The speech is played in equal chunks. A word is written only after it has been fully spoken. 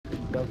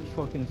That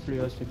fucking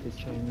flew us with the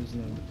Chinese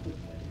name.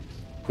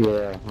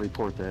 Yeah,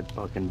 report that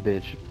fucking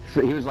bitch.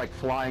 He was like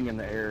flying in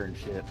the air and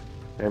shit.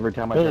 Every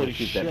time I tried to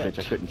shoot that bitch,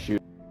 I couldn't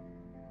shoot.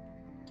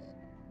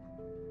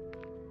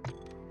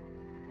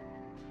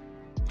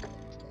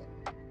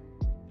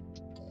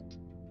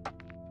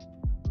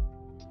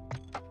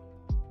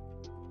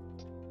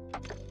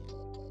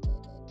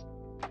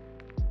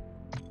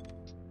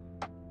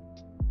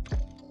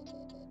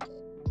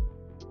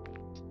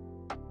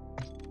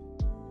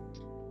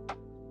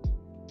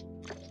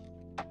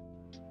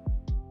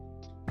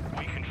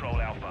 We control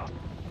Alpha.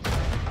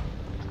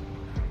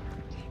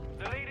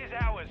 The lead is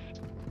ours.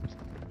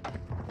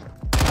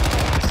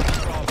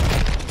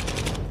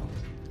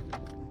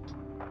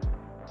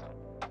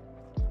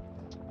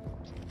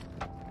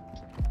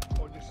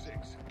 On your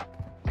six.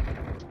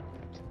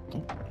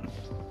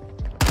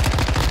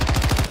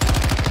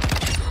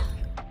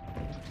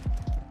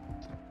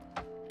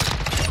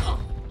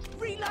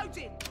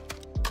 Reloading.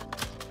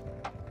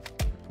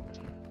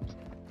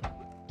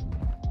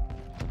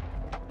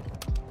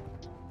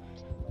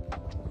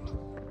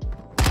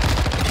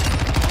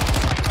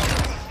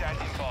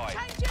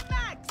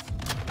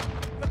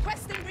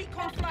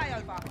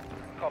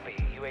 Copy.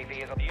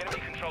 UAV is on. The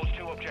enemy controls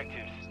 2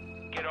 objectives.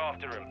 Get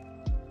after him.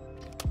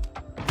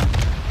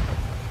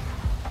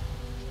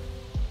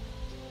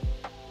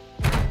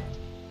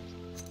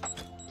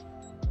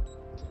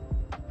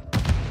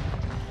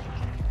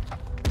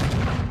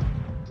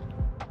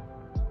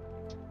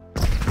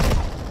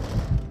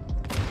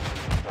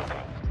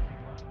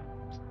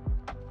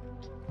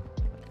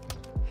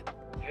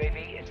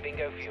 UAV is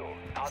bingo fuel.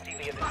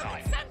 RTV at the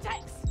time.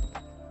 Semtex!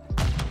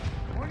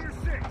 On your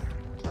six.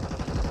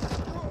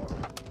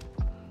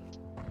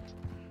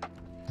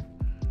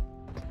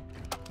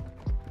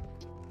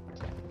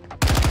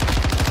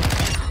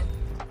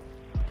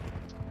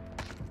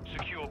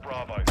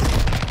 Bravo.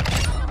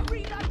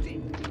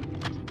 Reloading.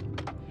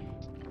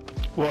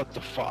 What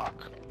the fuck?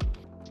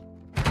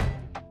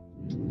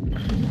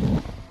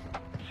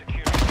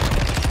 Security.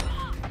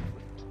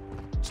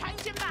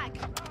 Changing mag.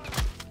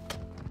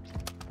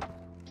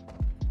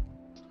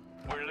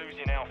 We're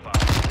losing Alpha.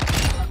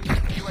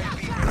 UAV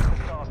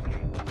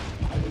tasking.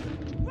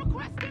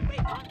 Requesting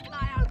recon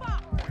flyover.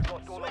 We've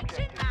lost all Switching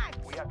objectives. mags.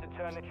 We have to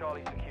turn the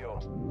Charlie secure.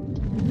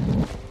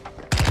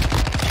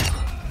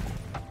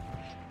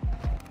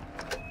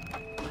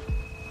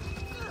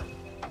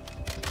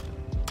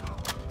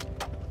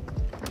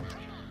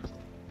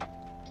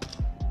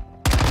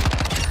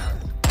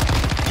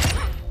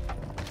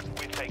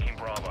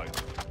 Bravo.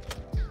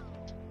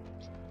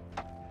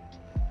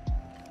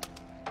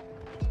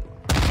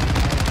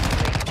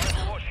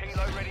 Overwatch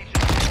helo ready to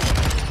deploy.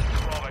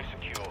 Bravo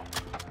secure.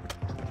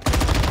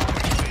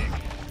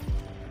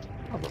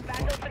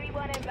 Vandal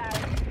 3-1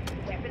 inbound.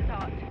 Weapons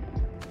hot.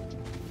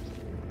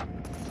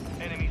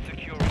 Enemy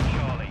securing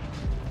Charlie.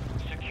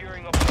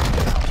 Securing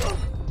objective.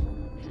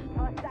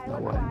 Hostile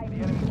acquired. The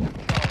enemy took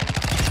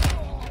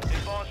Charlie.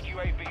 Advanced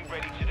UAV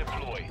ready to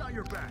deploy. Got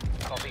your back.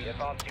 Copy.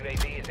 Advanced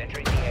UAV is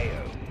entering the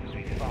AO.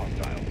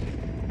 Hostile.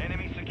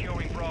 Enemy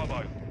securing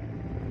Bravo.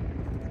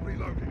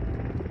 Reloading.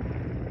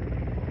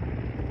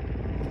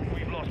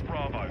 We've lost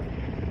Bravo.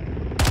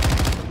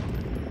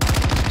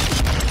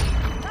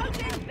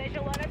 Loading.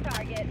 Visual on a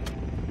target.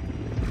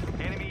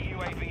 Enemy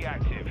UAV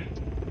active.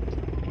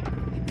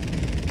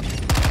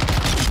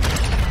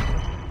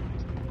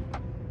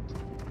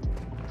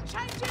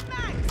 Changing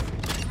mags.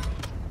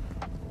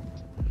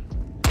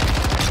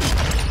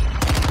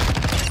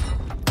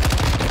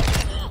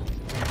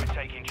 We're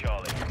taking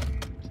Charlie.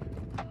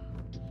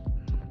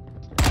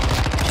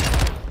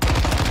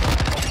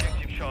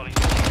 Charlie.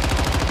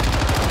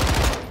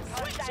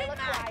 Hostile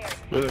acquired.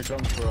 Where they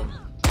come from?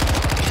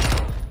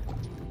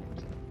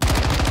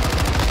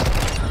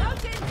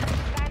 Loading.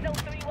 Vandal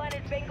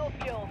 3-1 is bingo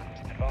fuel.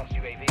 Advanced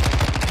UAV.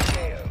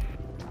 KO.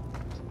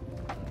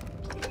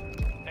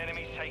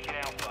 Enemies taking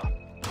Alpha.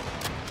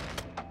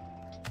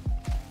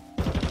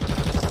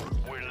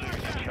 We're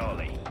losing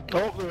Charlie.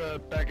 Oh, they're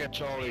back at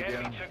Charlie The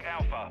again. enemy took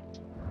Alpha.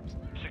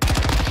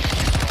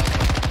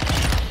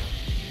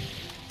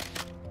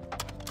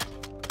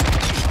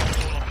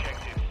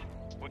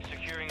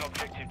 Securing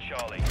objective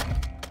Charlie.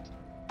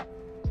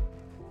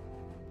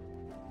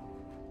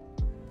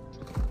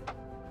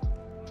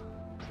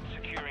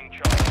 Securing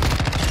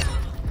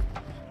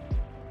Charlie.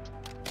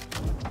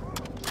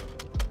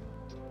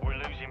 We're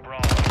losing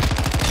Bravo.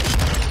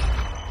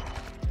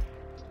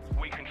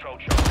 We control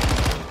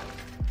Charlie.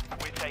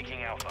 We're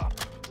taking Alpha.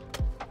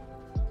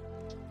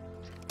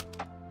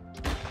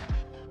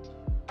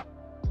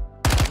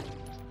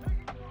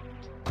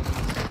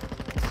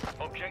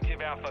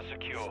 Objective Alpha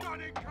secure.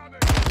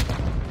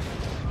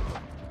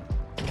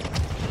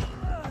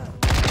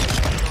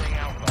 Securing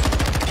Alpha.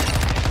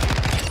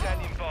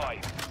 Standing by.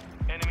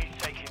 Enemies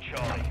taking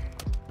Charlie.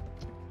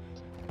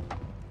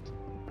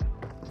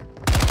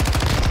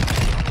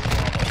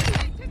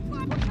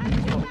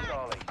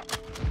 Charlie.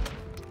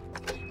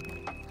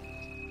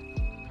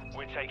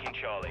 We're taking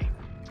Charlie.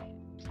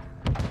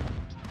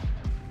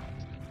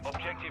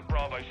 Objective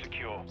Bravo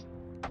secure.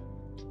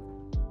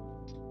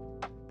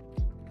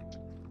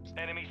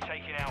 Enemies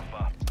taking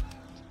Alpha.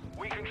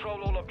 We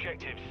control all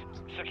objectives.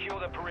 Secure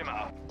the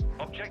perimeter.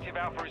 Objective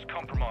Alpha is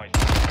compromised.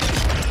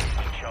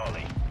 In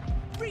Charlie.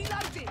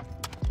 Reloading.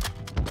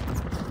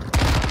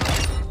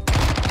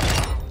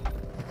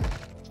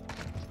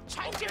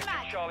 Change your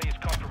mag. Charlie is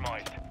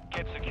compromised.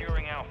 Get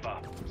securing Alpha.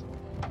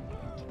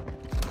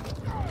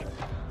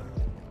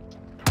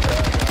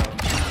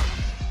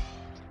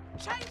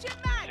 Change your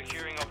mag.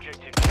 Securing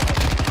objective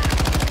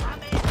Charlie.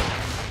 I'm in.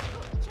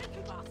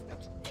 Cheeky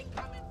bastard.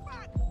 Incoming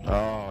frag.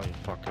 Oh, you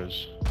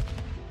fuckers.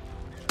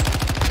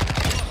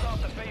 Lost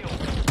off the field.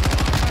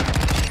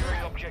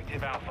 Securing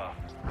objective Alpha.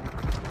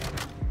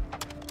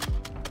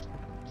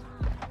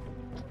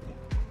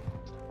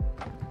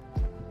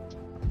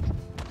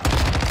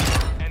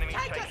 Enemy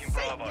Take a taking seat,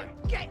 Bravo. you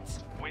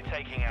get. We're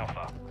taking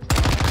Alpha.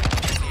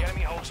 The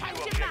enemy holds two Change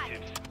your mag.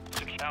 objectives.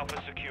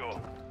 Alpha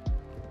secure.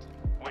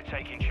 We're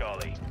taking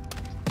Charlie.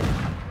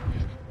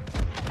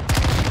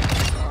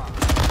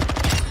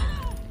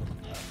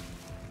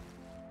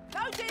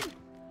 Loading.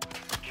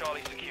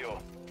 Charlie secure.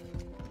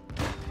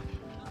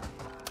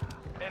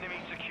 Enemy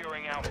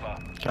securing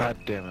Alpha. God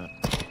damn it.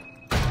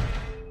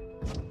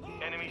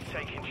 Enemies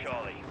taking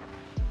Charlie.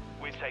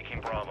 We're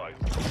taking Bravo. All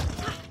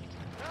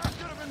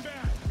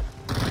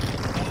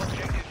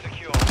objectives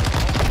secure.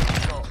 Hold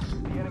control.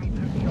 The enemy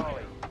took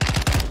Charlie.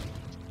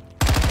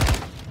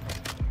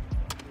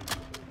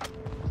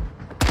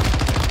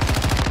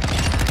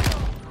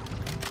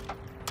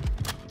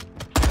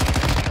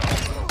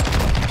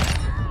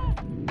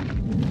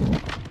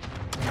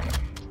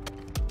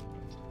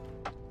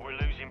 We're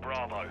losing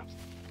Bravo.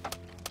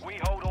 We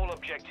hold all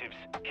objectives.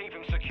 Keep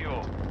them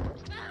secure.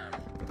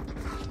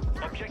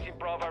 Objective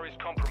Bravo is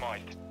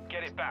compromised.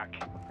 Get it back.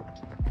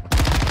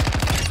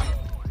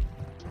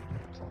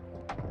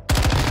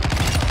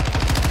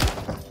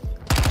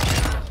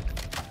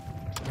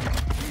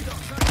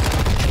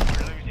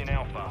 We're losing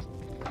Alpha.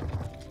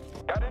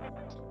 Got it?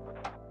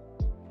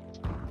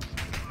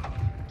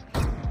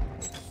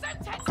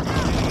 Semtex down.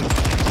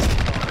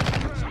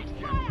 Check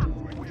fire.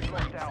 We've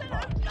lost Alpha.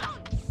 Absolute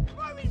guns.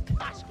 Throwing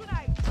flash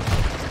grenades.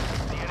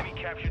 The enemy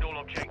captured all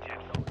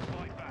objectives.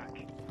 Fight back.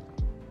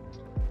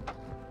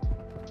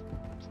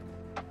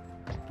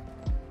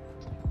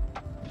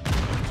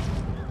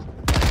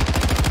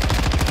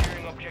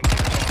 Securing objective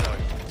Bravo.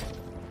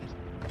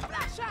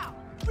 Flash out.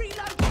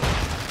 Reloading.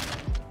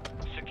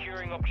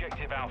 Securing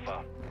objective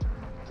Alpha.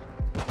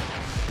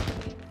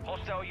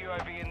 Hostile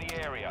UAV in the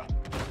area.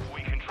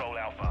 We control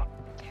Alpha.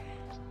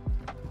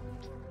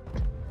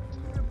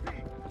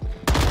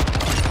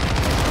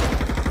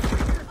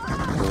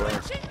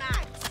 Switching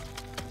mags.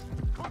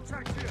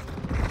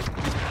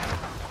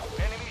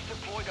 Enemies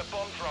deployed a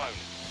bomb drone.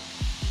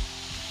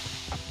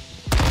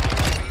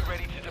 UAV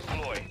ready to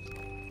deploy.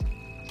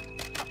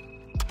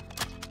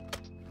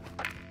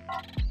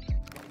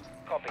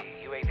 Copy.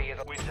 UAV is...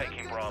 We're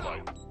taking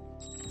Bravo.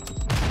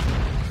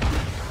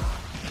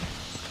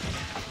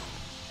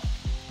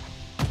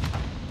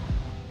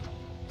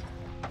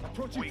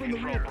 We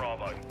control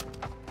Bravo.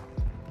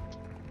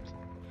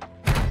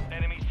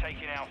 Enemies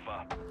taking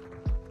Alpha.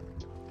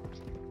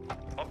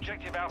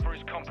 Objective Alpha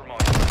is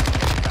compromised.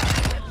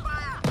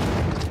 Fire.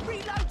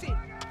 Reloading.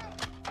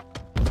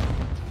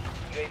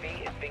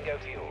 UAV is bingo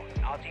fuel.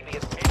 RTV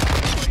is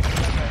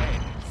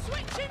overhead.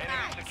 Switching Enemy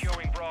mags.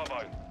 securing Bravo.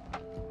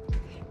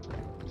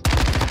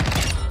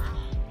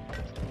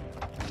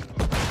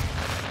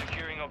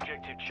 Securing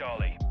objective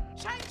Charlie.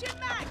 Changing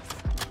mags.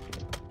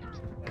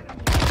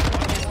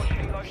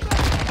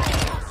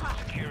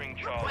 Securing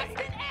Charlie.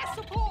 Requesting air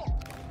support.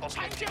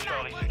 Objective Changing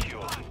Charlie mags.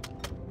 secure.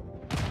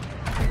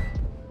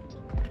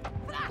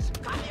 Flash.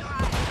 Cut your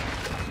eye.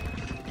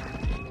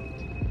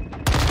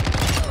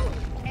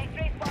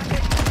 X-ray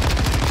spotted.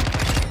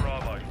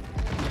 Bravo.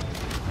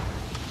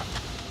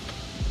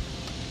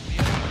 The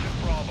enemy took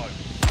Bravo.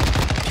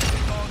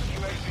 Advanced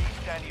UAV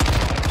standing by.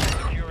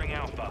 Securing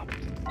Alpha.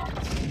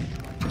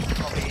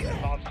 Copy.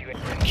 Advanced UAV.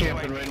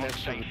 Camping right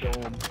next to the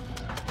dome.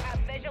 Have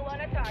visual on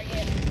a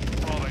target.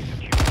 Bravo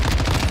secure.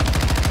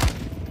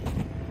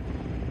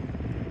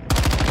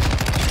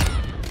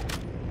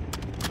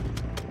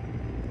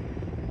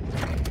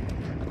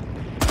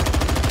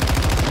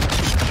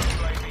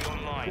 UAV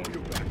online.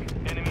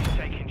 Enemies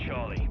taking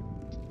Charlie.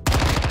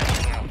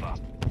 Taking Alpha.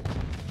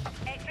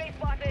 X-ray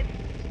spotted.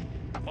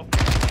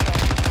 Objective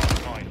Charlie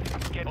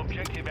compromised. Get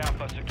objective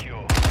Alpha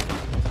secure.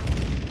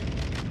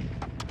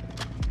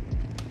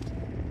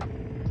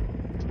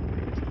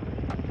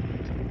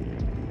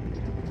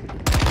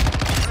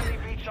 Friendly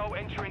VTOL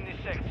entering this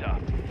sector.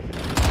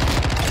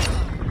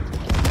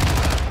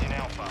 In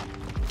Alpha.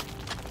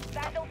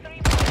 Battle 3 on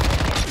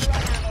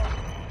ammo.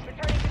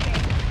 Returning to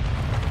base.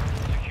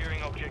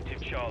 Securing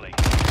objective Charlie.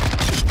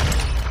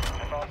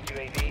 Advanced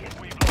UAV is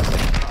we've lost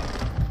Alpha.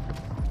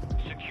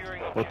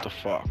 Securing What the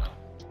fuck?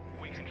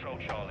 We control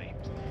Charlie.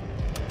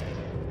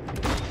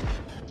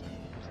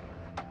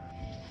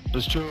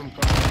 There's two of them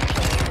coming.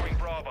 Securing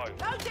Bravo.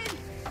 Loading.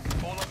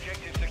 All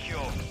objectives secure.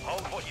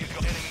 Hold what you've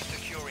got. Enemy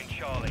secure. securing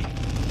Charlie.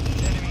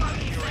 Enemy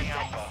securing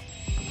Alpha.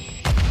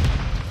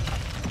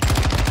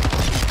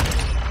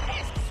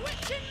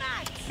 Switching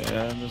mags!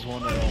 And there's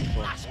one at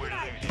Alpha. We're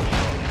losing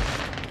Charlie.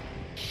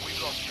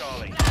 We've lost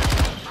Charlie.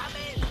 Come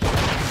in!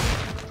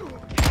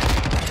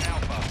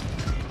 Alpha.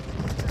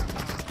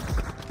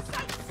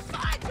 So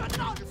side or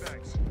not!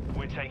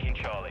 We're taking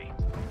Charlie.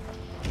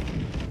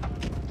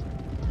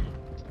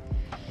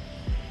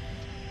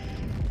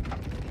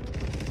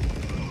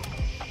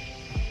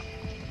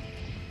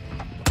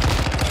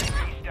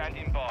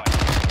 Standing by.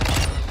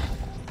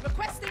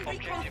 Requesting recon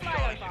Objective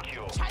Charlie flyover.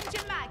 secure.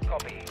 Changing mag.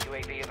 Copy.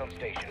 UAV is on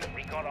station.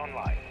 Recon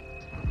online.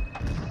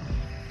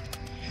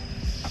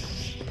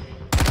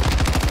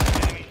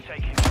 Enemies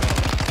taking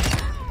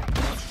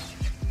Charlie.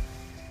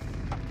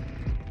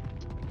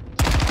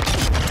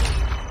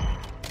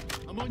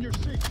 I'm on your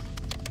seat.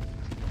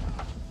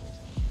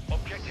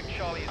 Objective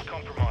Charlie is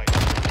compromised.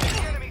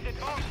 The enemy's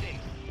advancing.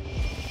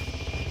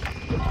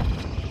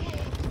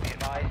 Be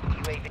advised,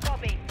 UAV.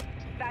 Copy.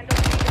 Vandal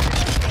leaders on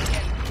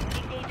station.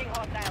 Engaging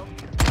hostiles.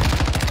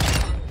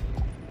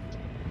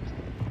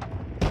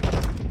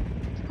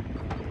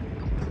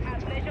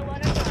 Have visual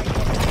on a target.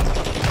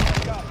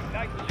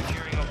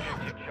 Securing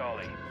objective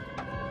Charlie.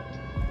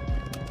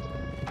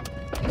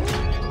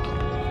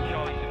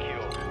 Charlie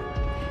secure.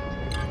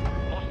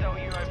 Hostile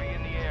UAV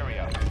in the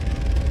area.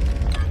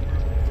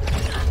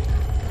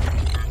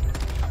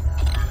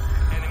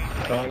 Enemy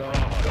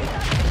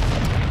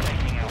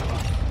taking Alpha.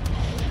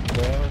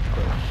 What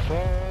the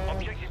fuck?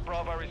 Objective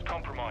Bravo is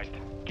compromised.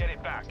 Get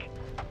it back.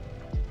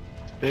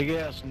 Big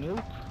ass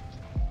nuke?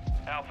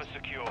 Alpha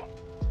secure.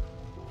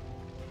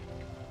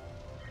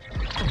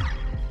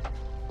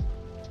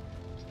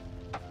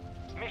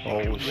 Mission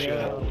Oh, complete. shit.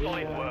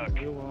 Solid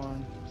work. You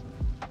won.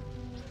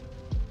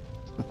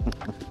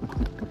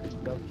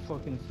 That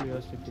fucking flew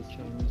us with the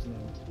Chinese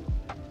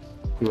now.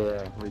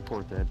 Yeah,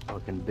 report that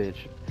fucking bitch.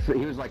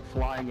 He was like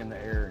flying in the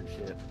air and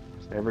shit.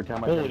 Every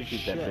time I tried to Holy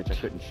shoot that shit. bitch, I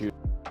couldn't shoot.